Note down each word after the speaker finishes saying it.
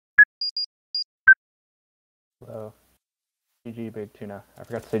So, GG Big Tuna. I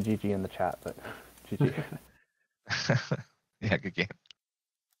forgot to say GG in the chat, but GG. Yeah, good game.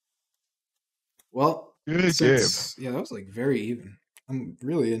 Well, Good yeah, that was like very even. I'm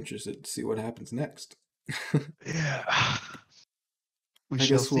really interested to see what happens next. Yeah. We I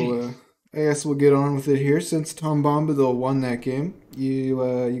shall guess see. I guess we'll get on with it here. Since TomBombadil won that game,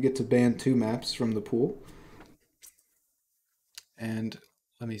 you get to ban 2 maps from the pool. And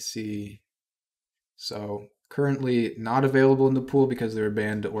let me see. So currently not available in the pool because they were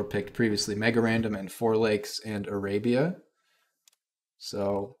banned or picked previously: Mega Random and Four Lakes and Arabia.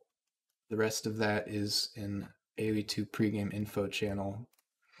 So the rest of that is in AOE2 pregame info channel.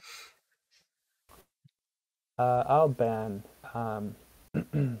 I'll ban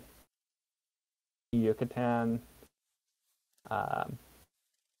Yucatan,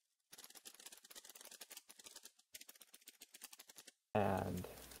 and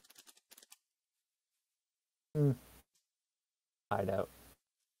Hideout.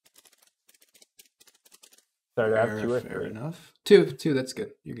 Sorry, I have 2 or 3. Fair enough. Two, that's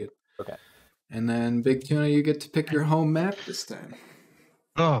good. You're good. Okay. And then Big Tuna, you get to pick your home map this time.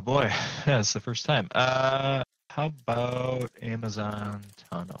 Oh boy, yeah, it's the first time. How about Amazon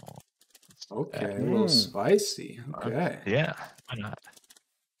Tunnel? Okay, a little spicy. Okay. Yeah, why not?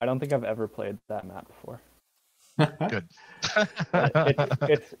 I don't think I've ever played that map before. Good.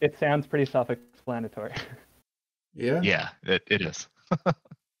 It sounds pretty self-explanatory. Yeah? Yeah, it is.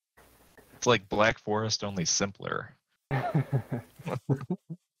 It's like Black Forest, only simpler.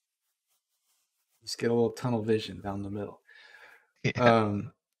 Just get a little tunnel vision down the middle. Yeah.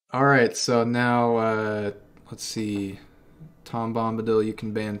 All right, so now let's see. TomBombadil, you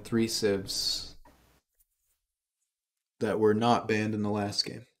can ban 3 civs that were not banned in the last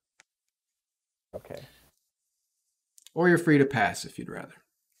game. Okay. Or you're free to pass if you'd rather.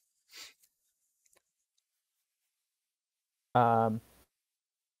 I'll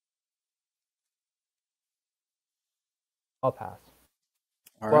pass.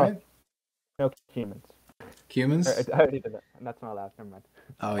 All right. No humans. Humans? I already did that. That's not allowed. Never mind.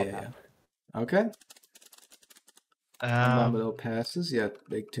 Oh, yeah. Okay. TomBombadil passes. Yeah,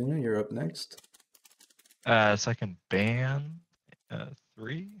 Big Tuna, you're up next. Second ban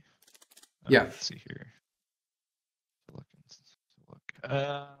 3. Yeah. Let's see here.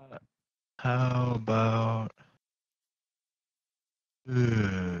 How about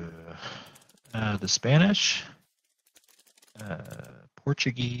the Spanish,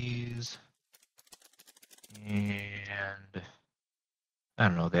 Portuguese, and I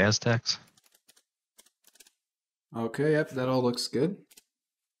don't know, the Aztecs. Okay, yep, that all looks good.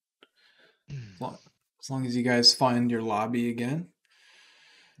 As long as you guys find your lobby again.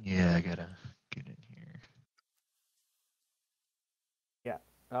 Yeah, I gotta get in here. Yeah,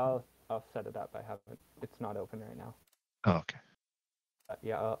 I'll set it up. I haven't. It's not open right now. Oh, okay.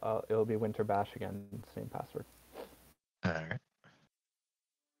 Yeah, it'll be Winter Bash again. Same password. All right.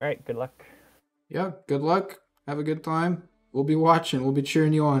 All right. Good luck. Yeah, good luck. Have a good time. We'll be watching. We'll be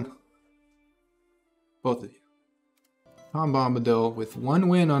cheering you on. Both of you. TomBombadil, with 1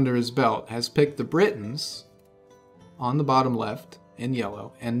 win under his belt, has picked the Britons on the bottom left in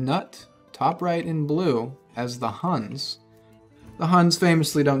yellow, and Nut, top right in blue, as the Huns. The Huns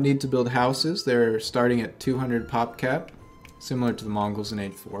famously don't need to build houses. They're starting at 200 pop cap, similar to the Mongols in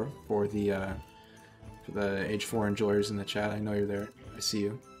Age 4. For the Age 4 enjoyers in the chat, I know you're there. I see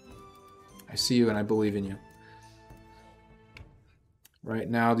you. I see you and I believe in you. Right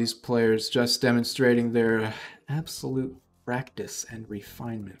now, these players just demonstrating their absolute practice and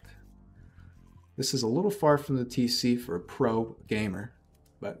refinement. This is a little far from the TC for a pro gamer,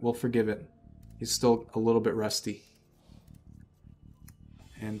 but we'll forgive it. He's still a little bit rusty.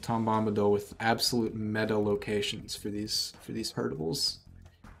 And TomBombadil with absolute meta locations for these herdables.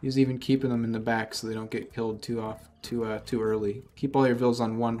 He's even keeping them in the back so they don't get killed too early. Keep all your vills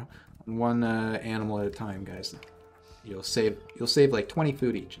on one animal at a time, guys. You'll save like 20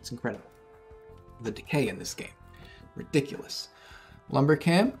 food each. It's incredible. The decay in this game, ridiculous. Lumber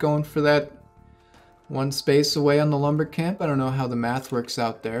camp going for that 1 space away on the lumber camp. I don't know how the math works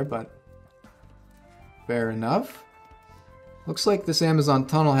out there, but fair enough. Looks like this Amazon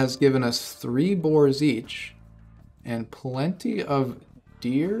tunnel has given us 3 boars each and plenty of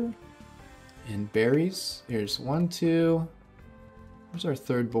deer and berries. Here's 1, 2. Where's our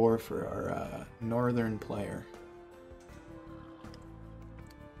 3rd boar for our northern player?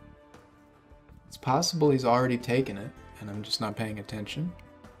 It's possible he's already taken it, and I'm just not paying attention.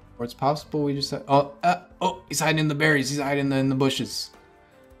 Or it's possible we just... Oh, he's hiding in the berries. He's hiding in the bushes.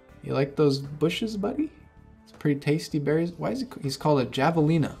 You like those bushes, buddy? It's pretty tasty berries. Why is he's called a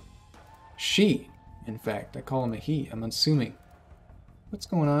javelina? She. in fact. I call him a he. I'm assuming. What's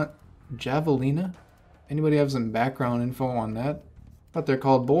going on? Javelina? Anybody have some background info on that? I thought they're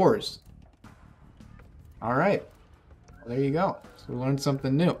called boars. Alright. Well, there you go. So we learned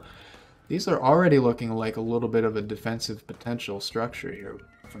something new. These are already looking like a little bit of a defensive potential structure here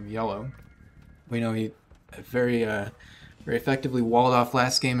from yellow. We know he very effectively walled off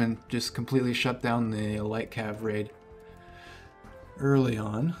last game and just completely shut down the light cav raid early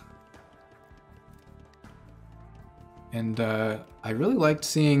on. And I really liked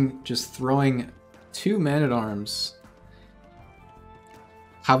seeing just throwing 2 man-at-arms.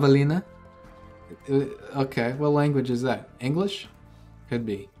 Javelina? Okay, what language is that? English? Could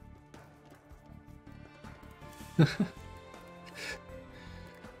be.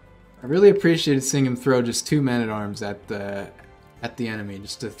 I really appreciated seeing him throw just 2 man-at-arms at the enemy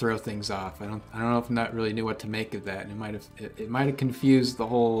just to throw things off. I don't know if Nut really knew what to make of that, and it might have confused the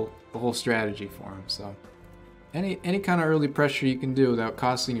whole strategy for him. So any kind of early pressure you can do without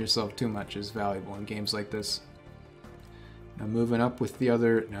costing yourself too much is valuable in games like this. Now moving up with the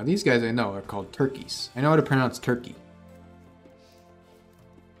other. Now these guys I know are called turkeys. I know how to pronounce turkey.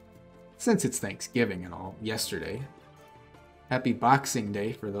 Since it's Thanksgiving and all, yesterday. Happy Boxing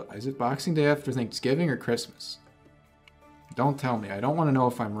Day for the... Is it Boxing Day after Thanksgiving or Christmas? Don't tell me. I don't want to know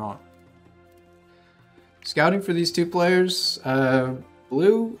if I'm wrong. Scouting for these 2 players.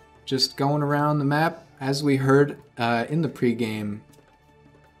 Blue, just going around the map, as we heard in the pregame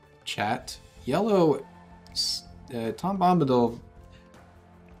chat. Yellow, TomBombadil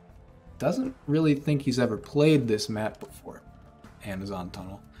doesn't really think he's ever played this map before, Amazon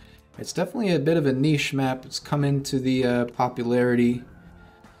Tunnel. It's definitely a bit of a niche map. It's come into the popularity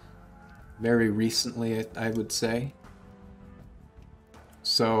very recently, I would say.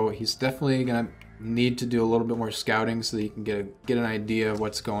 So he's definitely going to need to do a little bit more scouting so that he can get an idea of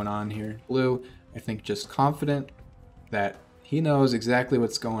what's going on here. Blue, I think, just confident that he knows exactly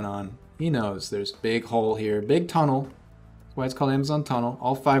what's going on. He knows there's a big hole here, big tunnel. That's why it's called Amazon Tunnel.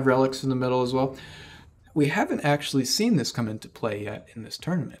 All 5 relics in the middle as well. We haven't actually seen this come into play yet in this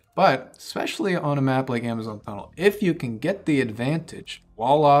tournament, but especially on a map like Amazon Tunnel, if you can get the advantage,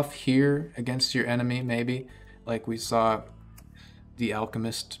 wall off here against your enemy, maybe, like we saw the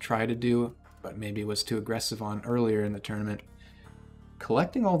Alchemist try to do, but maybe was too aggressive on earlier in the tournament.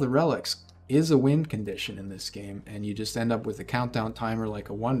 Collecting all the relics is a win condition in this game, and you just end up with a countdown timer like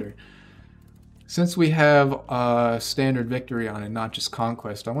a wonder. Since we have a standard victory on it, not just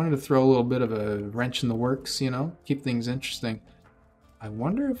conquest, I wanted to throw a little bit of a wrench in the works, you know, keep things interesting. I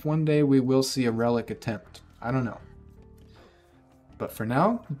wonder if one day we will see a relic attempt. I don't know. But for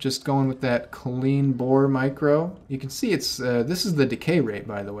now, just going with that clean boar micro. You can see it's this is the decay rate,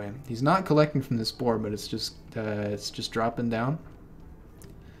 by the way. He's not collecting from this boar, but it's just dropping down.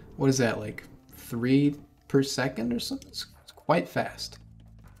 What is that, like 3 per second or something? It's quite fast.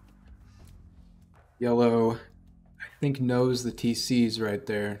 Yellow, I think, knows the TCs right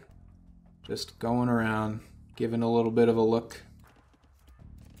there. Just going around, giving a little bit of a look.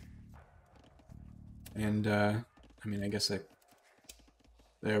 And, I mean, I guess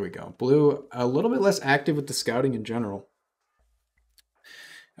there we go. Blue, a little bit less active with the scouting in general.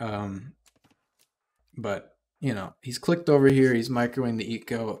 But, you know, he's clicked over here, he's microing the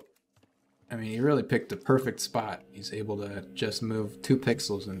eco. I mean, he really picked a perfect spot. He's able to just move 2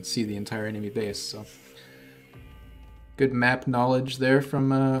 pixels and see the entire enemy base. So, good map knowledge there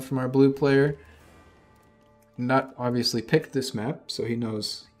from our blue player. Not obviously picked this map, so he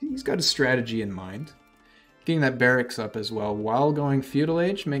knows he's got a strategy in mind. Getting that barracks up as well while going feudal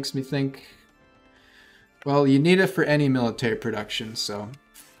age makes me think, well, you need it for any military production, so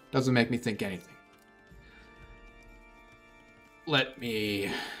doesn't make me think anything. Let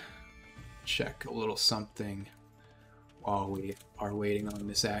me check a little something while we are waiting on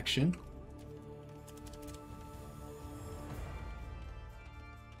this action.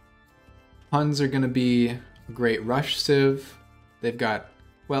 Huns are going to be a great rush civ. They've got,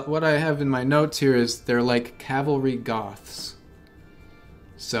 well, what I have in my notes here is they're like cavalry Goths.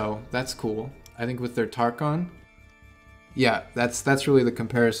 So that's cool. I think with their Tarchon. Yeah, that's really the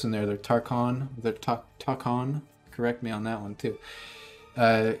comparison there. Their Tarchon, their Tarchon, correct me on that one too.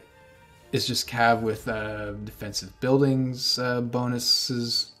 Is just cav with defensive buildings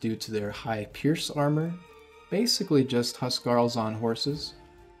bonuses due to their high pierce armor. Basically just Huskarls on horses,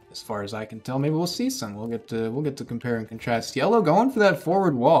 as far as I can tell. Maybe we'll see some. We'll get to compare and contrast. Yellow going for that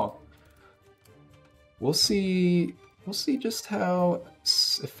forward wall. We'll see just how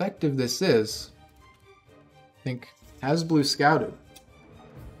effective this is. I think, has blue scouted?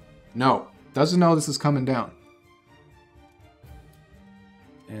 No, doesn't know this is coming down.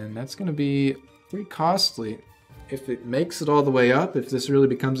 And that's going to be pretty costly. If it makes it all the way up, if this really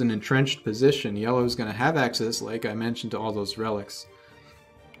becomes an entrenched position, yellow is going to have access, like I mentioned, to all those relics.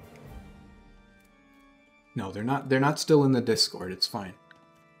 No, they're not. They're not still in the Discord. It's fine.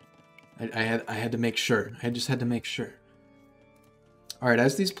 I had to make sure. I just had to make sure. All right,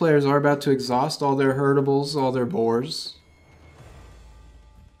 as these players are about to exhaust all their herdables, all their boars,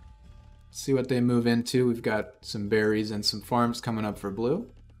 see what they move into. We've got some berries and some farms coming up for blue,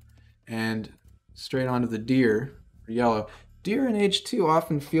 and straight onto the deer for yellow. Deer in H2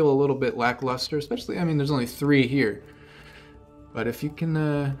 often feel a little bit lackluster, especially, I mean, there's only 3 here. But if you can,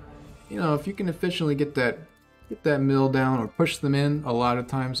 you know, if you can efficiently get that mill down or push them in a lot of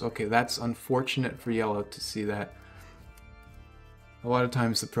times, okay, that's unfortunate for yellow to see that. A lot of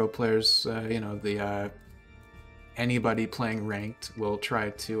times the pro players, you know, anybody playing ranked will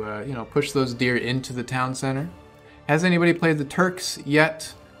try to, you know, push those deer into the town center. Has anybody played the Turks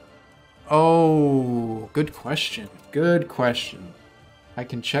yet? Oh, good question. Good question. I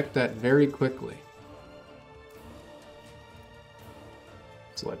can check that very quickly.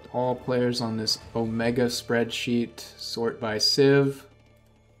 Select all players on this Omega spreadsheet. Sort by Civ.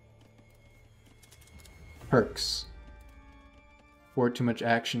 Perks. Before too much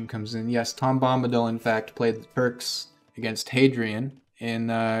action comes in. Yes, TomBombadil, in fact, played the Perks against Hadrian in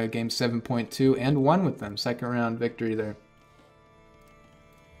game 7.2 and won with them. Second round victory there.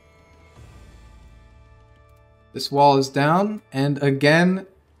 This wall is down, and again,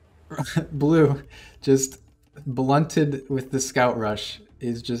 blue, just blunted with the scout rush,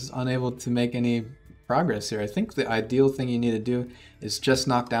 is just unable to make any progress here. I think the ideal thing you need to do is just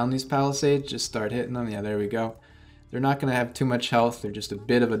knock down these palisades, just start hitting them. Yeah, there we go. They're not going to have too much health. They're just a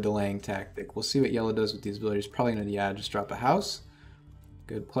bit of a delaying tactic. We'll see what yellow does with these abilities. Probably going to, yeah, just drop a house.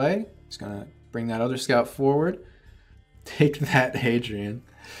 Good play. Just going to bring that other scout forward. Take that, Hadrian.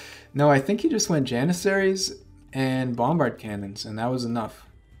 No, I think he just went Janissaries and bombard cannons, and that was enough.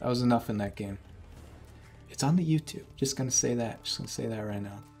 That was enough in that game. It's on the YouTube. Just gonna say that. Just gonna say that right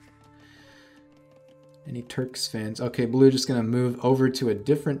now. Any Turks fans? Okay, blue just gonna move over to a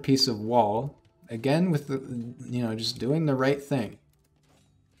different piece of wall. Again with the, you know, just doing the right thing.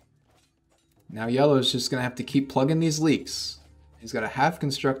 Now yellow is just gonna have to keep plugging these leaks. He's got a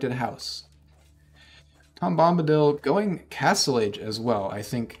half-constructed house. TomBombadil going Castle Age as well. I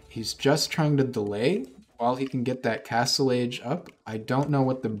think he's just trying to delay while he can get that Castle Age up. I don't know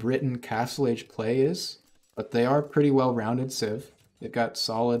what the Britain Castle Age play is, but they are pretty well-rounded Civ. They've got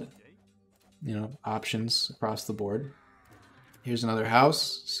solid, you know, options across the board. Here's another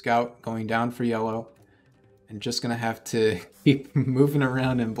house. Scout going down for yellow. And just gonna have to keep moving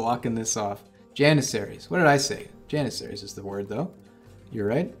around and blocking this off. Janissaries. What did I say? Janissaries is the word, though. You're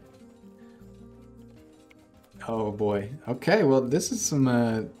right. Oh, boy. Okay, well, this is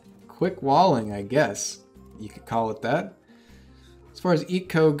some quick walling, I guess. You could call it that. As far as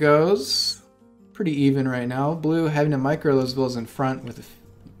eco goes, pretty even right now. Blue having to micro those villas in front with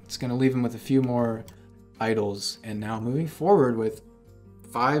it's going to leave him with a few more idols, and now moving forward with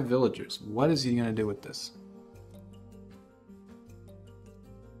 5 villagers. What is he going to do with this?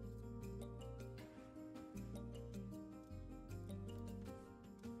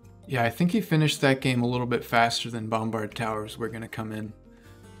 Yeah, I think he finished that game a little bit faster than Bombard Towers were going to come in.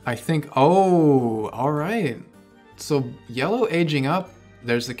 I think, oh, all right. So yellow aging up,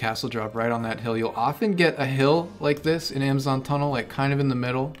 there's the castle drop right on that hill. You'll often get a hill like this in Amazon Tunnel, like kind of in the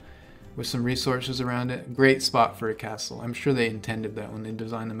middle with some resources around it. Great spot for a castle. I'm sure they intended that when they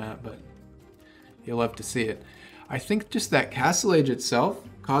designed the map, but you'll love to see it. I think just that castle age itself,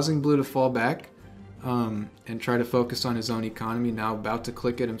 causing blue to fall back and try to focus on his own economy, now about to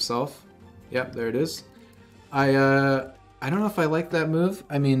click it himself. Yep, there it is. I don't know if I like that move.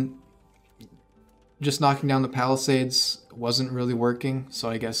 I mean, just knocking down the palisades wasn't really working, so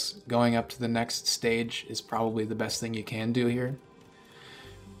I guess going up to the next stage is probably the best thing you can do here.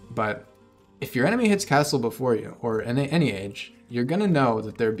 But if your enemy hits castle before you, or any age, you're gonna know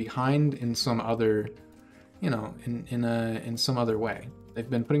that they're behind in some other, you know, in some other way. They've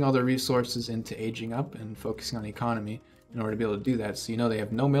been putting all their resources into aging up and focusing on the economy in order to be able to do that. So you know they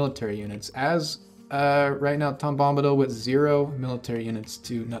have no military units. As right now, TomBombadil with 0 military units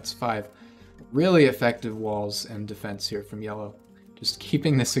to Nuts 5. Really effective walls and defense here from yellow. Just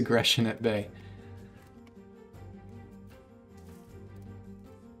keeping this aggression at bay.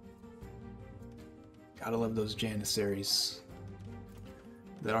 Gotta love those Janissaries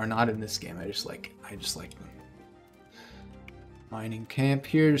that are not in this game. I just like them. Mining camp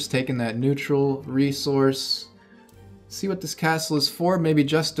here, just taking that neutral resource. See what this castle is for, maybe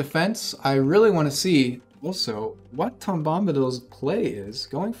just defense. I really want to see Also, what TomBombadil's play is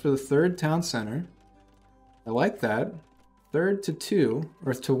going for the third town center. I like that. Third to 2,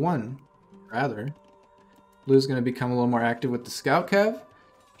 or to 1, rather. Blue's going to become a little more active with the scout cav.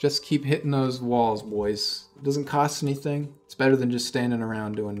 Just keep hitting those walls, boys. It doesn't cost anything. It's better than just standing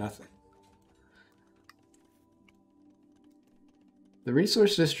around doing nothing. The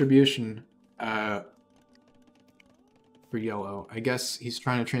resource distribution for yellow, I guess he's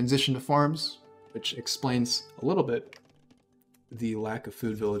trying to transition to farms, which explains a little bit the lack of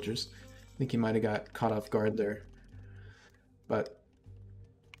food villagers. I think he might have got caught off guard there. But,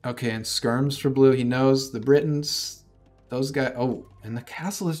 okay, and skirms for blue. He knows the Britons, those guys. Oh, and the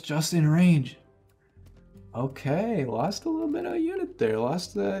castle is just in range. Okay, lost a little bit of a unit there.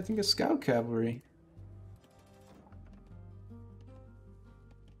 Lost, I think, a scout cavalry.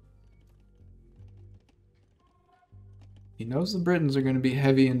 He knows the Britons are going to be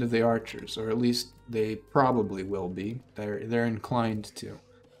heavy into the archers, or at least they probably will be. They're inclined to.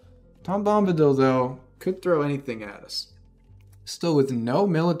 TomBombadil, though, could throw anything at us. Still with no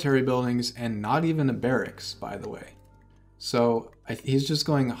military buildings and not even a barracks, by the way. So he's just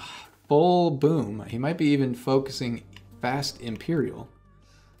going full boom. He might be even focusing fast Imperial.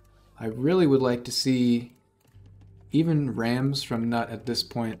 I really would like to see even Rams from Nut at this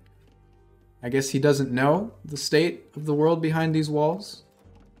point. I guess he doesn't know the state of the world behind these walls.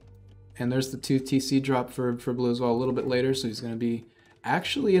 And there's the 2 TC drop for blue as well a little bit later, so he's going to be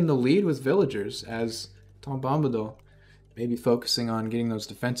actually in the lead with villagers as TomBombadil maybe focusing on getting those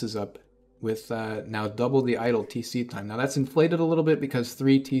defenses up with now double the idle TC time. Now that's inflated a little bit because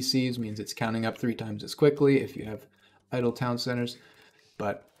 3 TCs means it's counting up 3 times as quickly if you have idle town centers,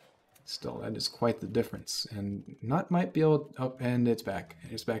 but still, that is quite the difference. And Nut might be able to, oh, and it's back.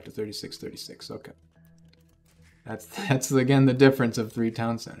 It's back to 36. Okay. That's again the difference of 3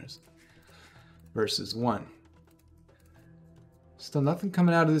 town centers versus 1. Still nothing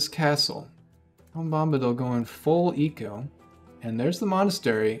coming out of this castle. TomBombadil going full eco. And there's the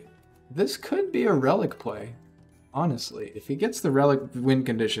monastery. This could be a relic play, honestly. If he gets the relic win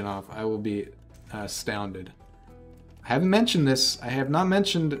condition off, I will be astounded. I haven't mentioned this. I have not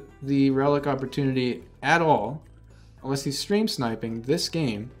mentioned the relic opportunity at all, unless he's stream sniping this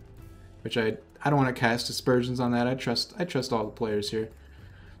game, which I don't want to cast aspersions on that. I trust all the players here.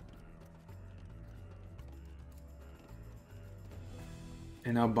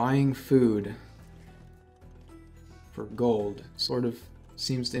 And now buying food for gold sort of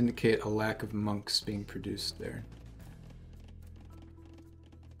seems to indicate a lack of monks being produced there.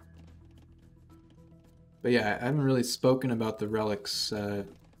 But yeah, I haven't really spoken about the relics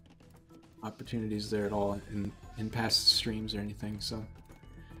opportunities there at all in past streams or anything, so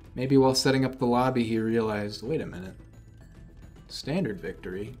maybe while setting up the lobby he realized, wait a minute, standard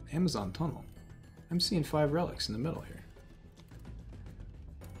victory, Amazon Tunnel. I'm seeing 5 relics in the middle here.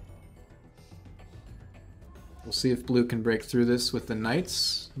 We'll see if blue can break through this with the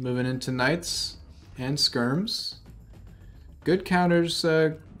knights, moving into knights and skirms. Good counters,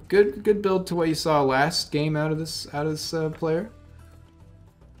 good build to what you saw last game out of this player.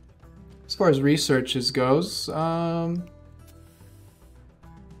 As far as researches goes, I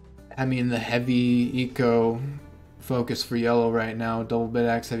mean the heavy eco focus for yellow right now: double bit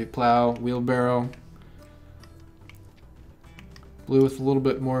axe, heavy plow, wheelbarrow. Blue with a little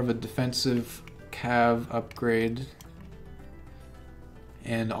bit more of a defensive cav upgrade.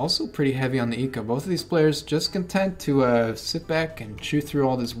 And also pretty heavy on the eco. Both of these players just content to sit back and chew through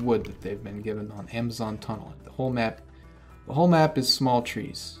all this wood that they've been given on Amazon Tunnel. The whole map is small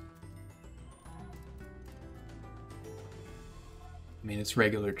trees. I mean, it's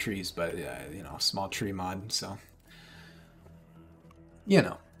regular trees, but you know, small tree mod. So you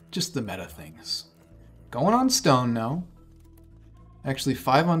know, just the meta things. Going on stone now. Actually,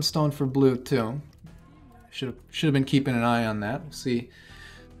 5 on stone for blue too. Should have been keeping an eye on that. We'll see.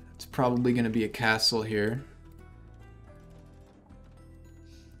 It's probably going to be a castle here.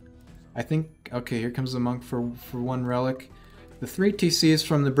 I think, okay, here comes the monk for 1 relic. The 3 TCs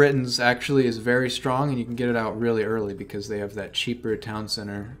from the Britons actually is very strong, and you can get it out really early because they have that cheaper town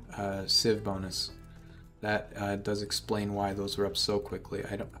center civ bonus. That does explain why those were up so quickly.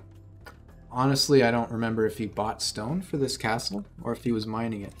 Honestly, I don't remember if he bought stone for this castle or if he was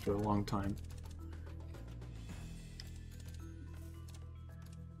mining it for a long time.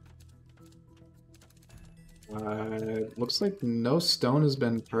 Looks like no stone has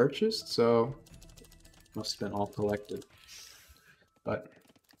been purchased, so must have been all collected. But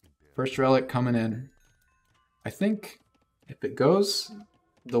first relic coming in. I think if it goes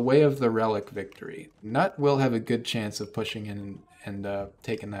the way of the relic victory, Nut will have a good chance of pushing in and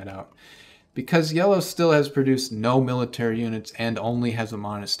taking that out. because yellow still has produced no military units and only has a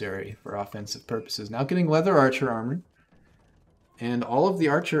monastery for offensive purposes. Now getting leather archer armor. And all of the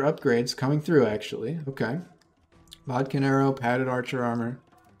archer upgrades coming through, actually. Okay. Vodkin arrow, padded archer armor.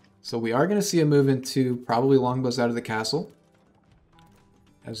 So we are going to see a move into probably longbows out of the castle.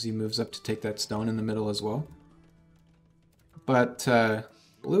 As he moves up to take that stone in the middle as well. But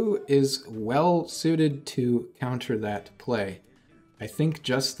blue is well suited to counter that play. I think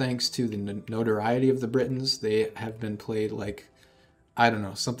just thanks to the notoriety of the Britons, they have been played like, I don't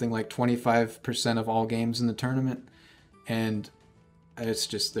know, something like 25% of all games in the tournament. And it's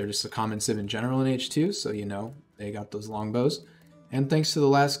just, they're just a common civ in general in H2, so you know, they got those longbows. And thanks to the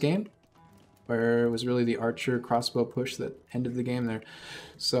last game, where it was really the archer crossbow push that ended the game there.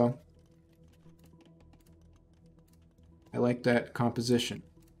 So I like that composition,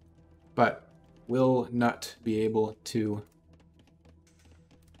 but will not be able to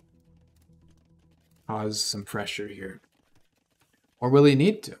cause some pressure here. Or will he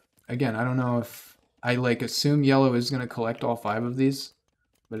need to? Again, I don't know if I assume yellow is going to collect all 5 of these,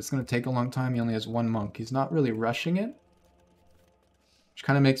 but it's going to take a long time. He only has 1 monk. He's not really rushing it, which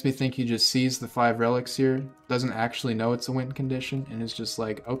kind of makes me think he just sees the 5 relics here, doesn't actually know it's a win condition, and is just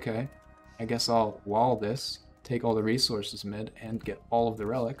like, okay, I guess I'll wall this, take all the resources mid, and get all of the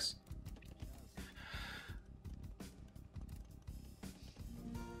relics.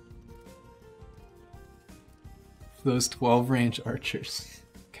 Those 12 range archers.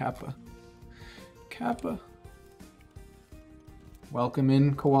 Kappa. Kappa. Welcome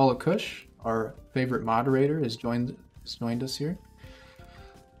in Koala Kush. Our favorite moderator has joined us here.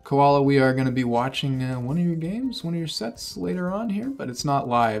 Koala, we are going to be watching one of your games, one of your sets later on here, but it's not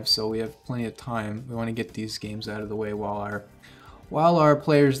live, so we have plenty of time. We want to get these games out of the way while our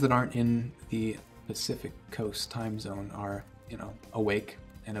players that aren't in the Pacific Coast time zone are, you know, awake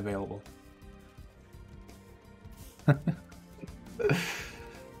and available.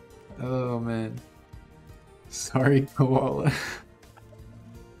 Oh man. Sorry, Koala.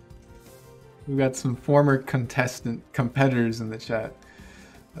 We've got some former competitors in the chat.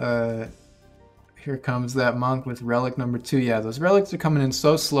 Here comes that monk with relic number 2. Yeah, those relics are coming in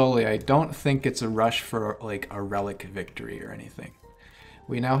so slowly. I don't think it's a rush for like a relic victory or anything.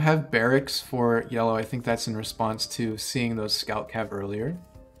 We now have barracks for yellow. I think that's in response to seeing those scout cav earlier.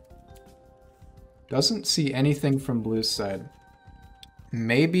 Doesn't see anything from blue's side.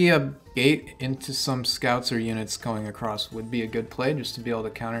 Maybe a gate into some scouts or units going across would be a good play just to be able to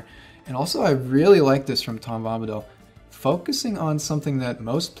counter. And also I really like this from TomBombadil. Focusing on something that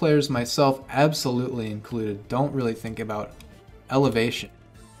most players, myself absolutely included, don't really think about: elevation.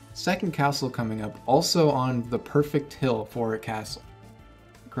 Second castle coming up, also on the perfect hill for a castle.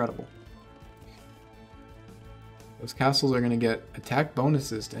 Incredible. Those castles are going to get attack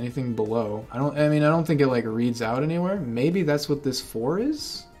bonuses to anything below. I don't think it like reads out anywhere. Maybe that's what this 4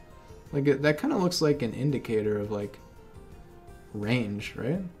 is? Like that kind of looks like an indicator of like range,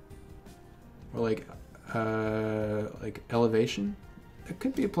 right? Or like elevation. It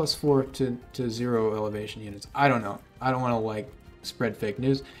could be a +4 to 0 elevation units. I don't know. I don't want to like spread fake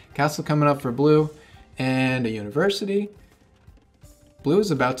news. Castle coming up for blue and a university. Blue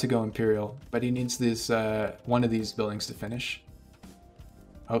is about to go Imperial, but he needs this one of these buildings to finish.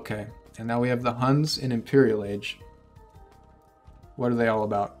 Okay, and now we have the Huns in Imperial Age. What are they all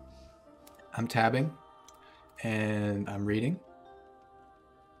about? I'm tabbing, and I'm reading.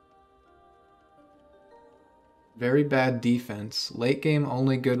 Very bad defense. Late game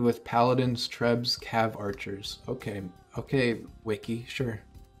only good with paladins, trebs, cav archers. Okay, okay, wiki, sure.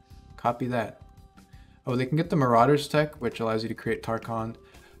 Copy that. Oh, they can get the Marauders tech, which allows you to create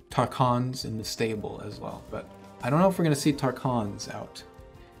Tarchons in the stable as well. But I don't know if we're going to see Tarchons out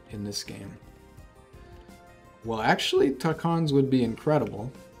in this game. Well, actually, Tarchons would be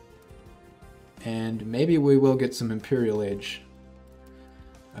incredible. And maybe we will get some Imperial Age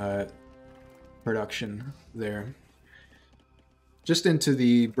production there. Just into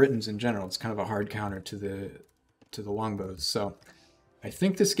the Britons in general. It's kind of a hard counter to the longbows. So I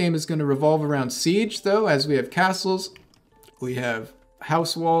think this game is going to revolve around siege, though, as we have castles, we have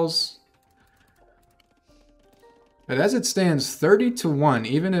house walls. But as it stands, 30-1,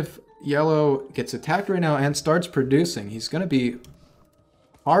 even if yellow gets attacked right now and starts producing, he's going to be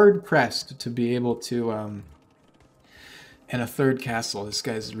hard-pressed to be able to... and a third castle. This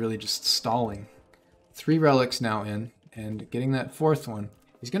guy's really just stalling. 3 relics now in, and getting that 4th one.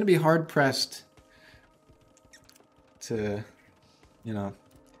 He's going to be hard-pressed to... you know,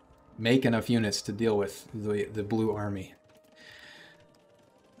 make enough units to deal with the blue army.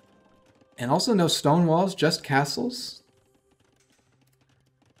 And also no stone walls, just castles.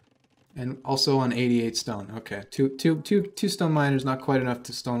 And also on 88 stone. Okay, two stone miners, not quite enough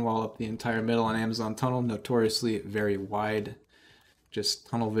to stonewall up the entire middle on Amazon Tunnel. Notoriously very wide, just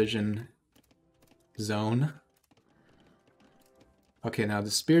tunnel vision zone. Okay, now the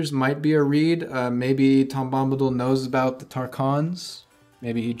spears might be a read. Maybe TomBombadil knows about the Tarkans.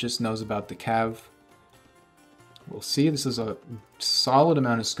 Maybe he just knows about the Cav. We'll see. This is a solid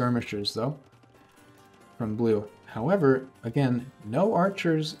amount of skirmishers, though, from blue. However, again, no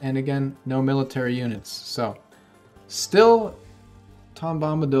archers, and again, no military units. So, still,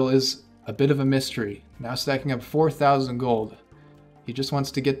 TomBombadil is a bit of a mystery. Now stacking up 4,000 gold. He just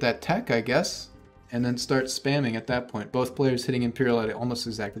wants to get that tech, I guess, and then start spamming at that point. Both players hitting Imperial at almost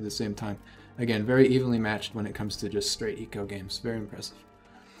exactly the same time. Again, very evenly matched when it comes to just straight eco games. Very impressive.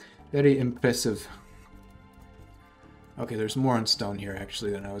 Very impressive. Okay, there's more on stone here,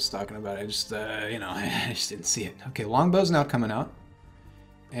 actually, than I was talking about. I just, you know, I just didn't see it. Okay, longbow's now coming out.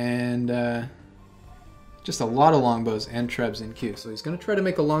 And, just a lot of longbows and trebs in queue. So he's going to try to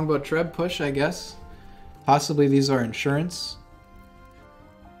make a longbow treb push, I guess. Possibly these are insurance.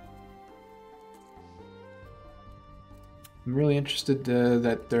 I'm really interested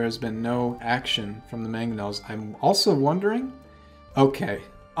that there has been no action from the mangonels. I'm also wondering... Okay,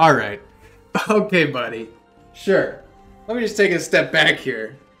 alright. Okay, buddy. Sure. Let me just take a step back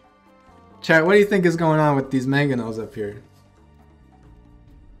here. Chat, what do you think is going on with these mangonels up here?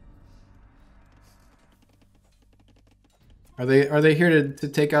 Are they here to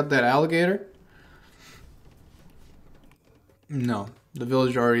take out that alligator? No. The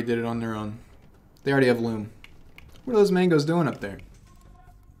village already did it on their own. They already have loom. What are those mangoes doing up there?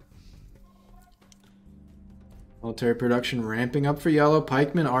 Military production ramping up for yellow.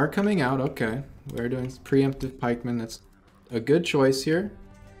 Pikemen are coming out. Okay. We're doing preemptive pikemen. That's a good choice here.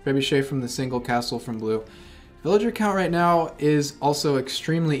 Trebuchet from the single, castle from blue. Villager count right now is also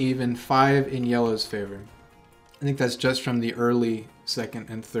extremely even. 5 in yellow's favor. I think that's just from the early second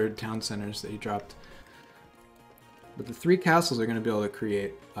and third town centers that he dropped. But the 3 castles are going to be able to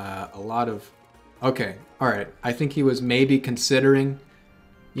create a lot of... Okay, alright. I think he was maybe considering,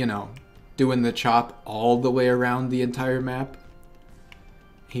 you know, doing the chop all the way around the entire map.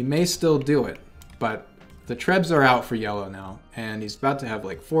 He may still do it, but the trebs are out for yellow now. And he's about to have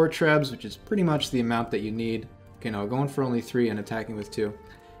like 4 trebs, which is pretty much the amount that you need. Okay, no, going for only 3 and attacking with 2. And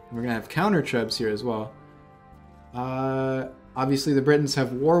we're going to have counter trebs here as well. Obviously the Britons have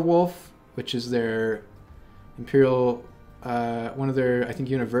Warwolf, which is their Imperial, one of their, I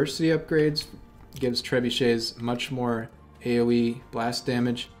think, university upgrades. Gives trebuchets much more AoE blast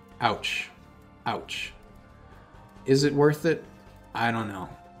damage. Ouch. Ouch. Is it worth it? I don't know.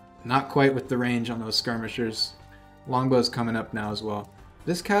 Not quite with the range on those skirmishers. Longbow's coming up now as well.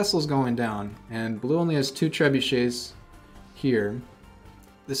 This castle's going down, and blue only has 2 trebuchets here.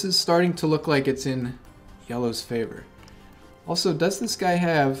 This is starting to look like it's in yellow's favor. Also, does this guy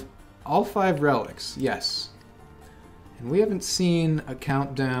have all 5 relics? Yes. And we haven't seen a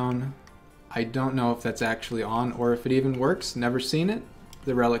countdown. I don't know if that's actually on or if it even works. Never seen it.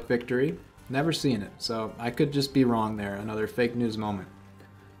 The relic victory. Never seen it. So I could just be wrong there. Another fake news moment.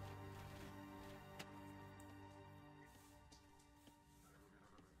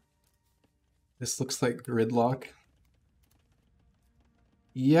 This looks like gridlock.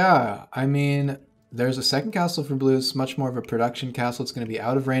 Yeah, I mean, there's a second castle for blue. It's much more of a production castle. It's going to be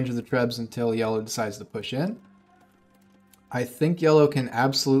out of range of the trebs until yellow decides to push in. I think yellow can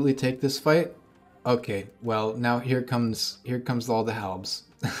absolutely take this fight. Okay, well, now here comes all the halbs.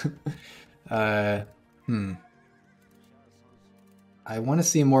 I want to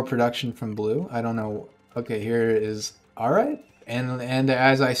see more production from blue. I don't know. Okay, here it is. All right. And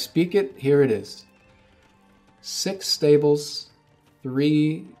as I speak it, here it is. 6 stables,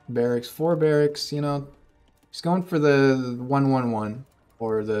 3 barracks, 4 barracks, you know. He's going for the 1-1-1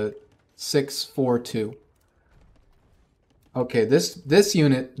 or the 6-4-2. Okay, this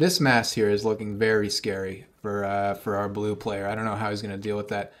unit, this mass here is looking very scary for our blue player. I don't know how he's going to deal with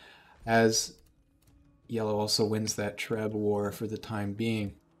that, as yellow also wins that treb war for the time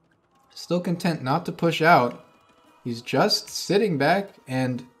being. Still content not to push out. He's just sitting back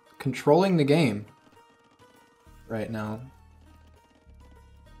and controlling the game right now.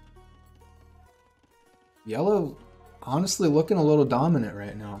 Yellow honestly looking a little dominant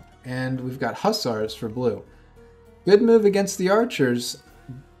right now. And we've got hussars for blue. Good move against the archers.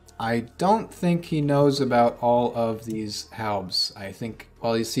 I don't think he knows about all of these halbs. I think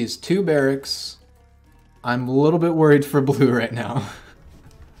while he sees 2 barracks, I'm a little bit worried for blue right now.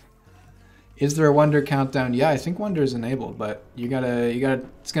 Is there a wonder countdown? Yeah, I think wonder is enabled, but you gotta.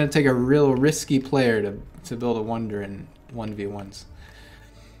 It's gonna take a real risky player to build a wonder in 1v1s.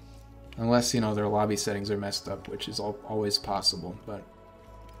 Unless, you know, their lobby settings are messed up, which is always possible. But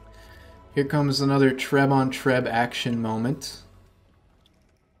here comes another Treb on Treb action moment.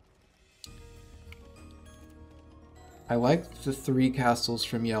 I like the 3 castles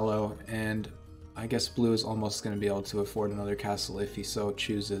from yellow, and I guess blue is almost going to be able to afford another castle if he so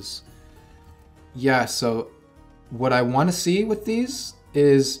chooses. Yeah, so what I want to see with these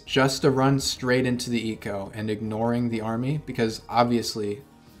is just a run straight into the eco and ignoring the army, because obviously,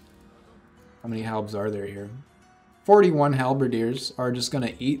 how many halbs are there here? 41 halberdiers are just going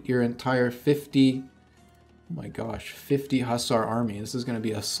to eat your entire 50, oh my gosh, 50 hussar army. This is going to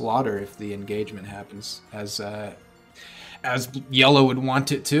be a slaughter if the engagement happens, as yellow would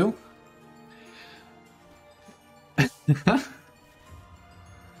want it to.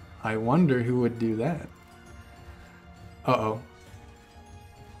 I wonder who would do that. Uh-oh.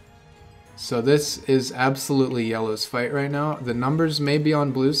 So this is absolutely yellow's fight right now. The numbers may be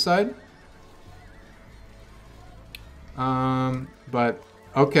on blue's side. But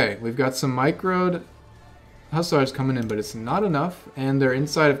okay, we've got some microed hussars coming in, but it's not enough, and they're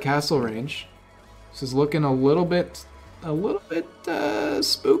inside of castle range. This is looking a little bit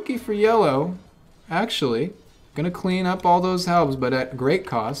spooky for yellow, actually. Gonna clean up all those halbs, but at great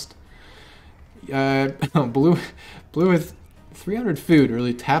cost. Blue with 300 food,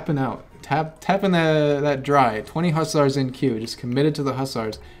 really tapping out, tapping that dry. 20 hussars in queue, just committed to the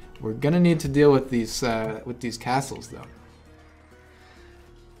hussars. We're gonna need to deal with these castles, though.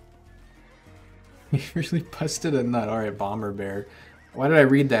 He really busted a nut. All right, Bomber Bear. Why did I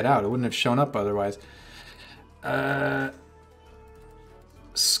read that out? It wouldn't have shown up otherwise.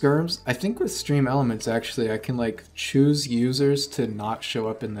 Skirms. I think with Stream Elements, actually, I can like choose users to not show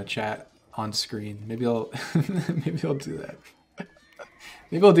up in the chat on screen. Maybe I'll maybe I'll do that.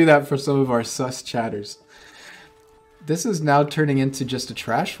 Maybe I'll do that for some of our sus chatters. This is now turning into just a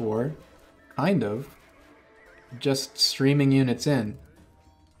trash war, kind of. Just streaming units in,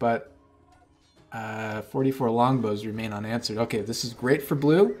 but 44 longbows remain unanswered. Okay, this is great for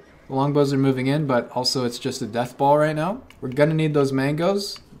blue. The longbows are moving in, but also it's just a death ball right now. We're gonna need those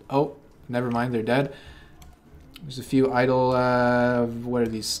mangoes. Oh, never mind, they're dead. There's a few idle, what are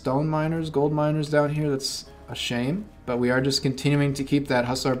these, stone miners, gold miners down here? That's a shame, but we are just continuing to keep that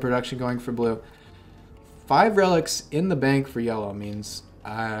hussar production going for blue. 5 relics in the bank for yellow means,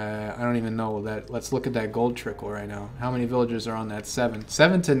 I don't even know that. Let's look at that gold trickle right now. How many villagers are on that? 7.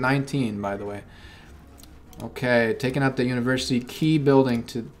 7 to 19, by the way. Okay, taking out the university key building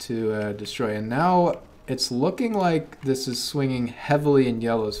to destroy. And now it's looking like this is swinging heavily in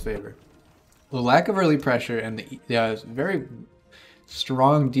yellow's favor. The lack of early pressure and the very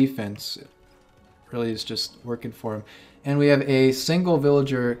strong defense really is just working for him. And we have a single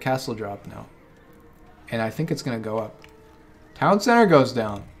villager castle drop now. And I think it's going to go up. Town center goes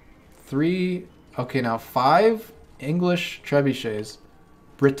down. 3, okay, now 5 English trebuchets,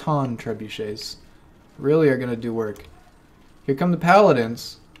 Breton trebuchets, really are going to do work. Here come the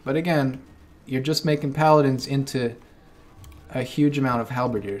paladins, but again, you're just making paladins into a huge amount of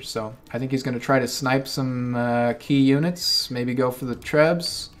halberdiers, so I think he's going to try to snipe some key units, maybe go for the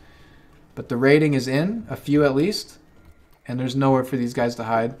trebs, but the raiding is in, a few at least, and there's nowhere for these guys to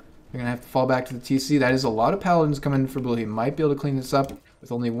hide. They're going to have to fall back to the TC. That is a lot of paladins coming in for blue. He might be able to clean this up.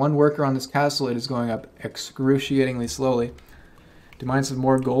 With only 1 worker on this castle, it is going up excruciatingly slowly. Demands have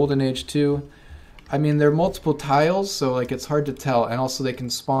more gold in age 2. I mean, there are multiple tiles, so like it's hard to tell. And also they can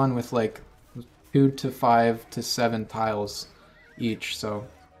spawn with like 2 to 5 to 7 tiles each. So,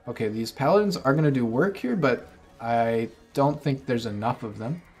 okay, these paladins are going to do work here, but I don't think there's enough of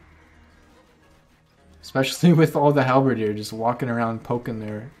them. Especially with all the halberdier just walking around poking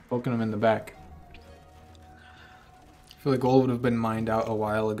them in the back. I feel like gold would have been mined out a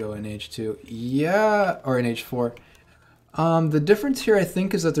while ago in age 2. Yeah, or in age 4. The difference here, I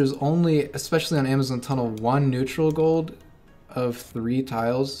think, is that there's only, especially on Amazon Tunnel, 1 neutral gold of 3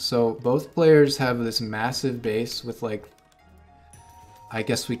 tiles. So both players have this massive base with like, I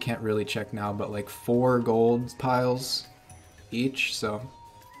guess we can't really check now, but like 4 gold tiles each. So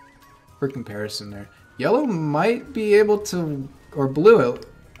for comparison there. Yellow might be able to, or blue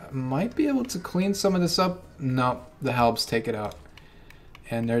might be able to clean some of this up. No, the halbs take it out.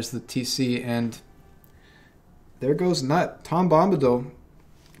 And there's the TC, and there goes Nut. TomBombadil,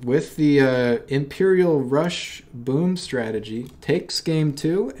 with the Imperial Rush boom strategy, takes game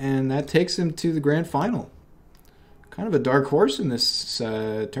 2, and that takes him to the grand final. Kind of a dark horse in this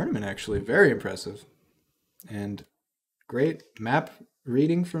tournament, actually. Very impressive. And great map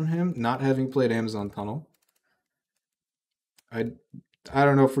reading from him, not having played Amazon Tunnel. I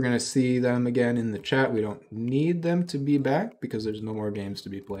don't know if we're going to see them again in the chat. We don't need them to be back because there's no more games to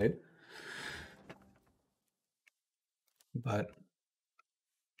be played. But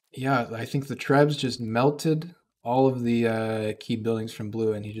yeah, I think the Trebs just melted all of the key buildings from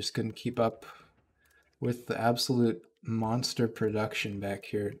blue, and he just couldn't keep up with the absolute monster production back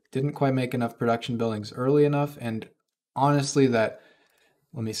here. Didn't quite make enough production buildings early enough, and honestly, let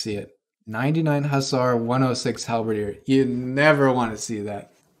me see it. 99 Hussar, 106 Halberdier. You never want to see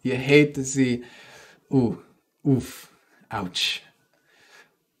that. You hate to see, ooh, oof, ouch.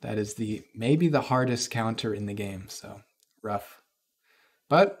 That is maybe the hardest counter in the game, so rough.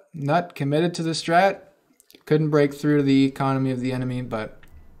 But not committed to the strat. Couldn't break through the economy of the enemy, but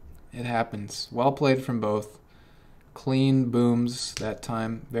it happens. Well played from both. Clean booms that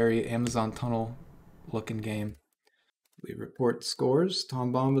time. Very Amazon Tunnel looking game. We report scores.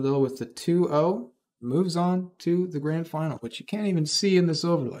 TomBombadil with the 2-0 moves on to the grand final, which you can't even see in this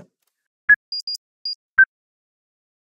overlay.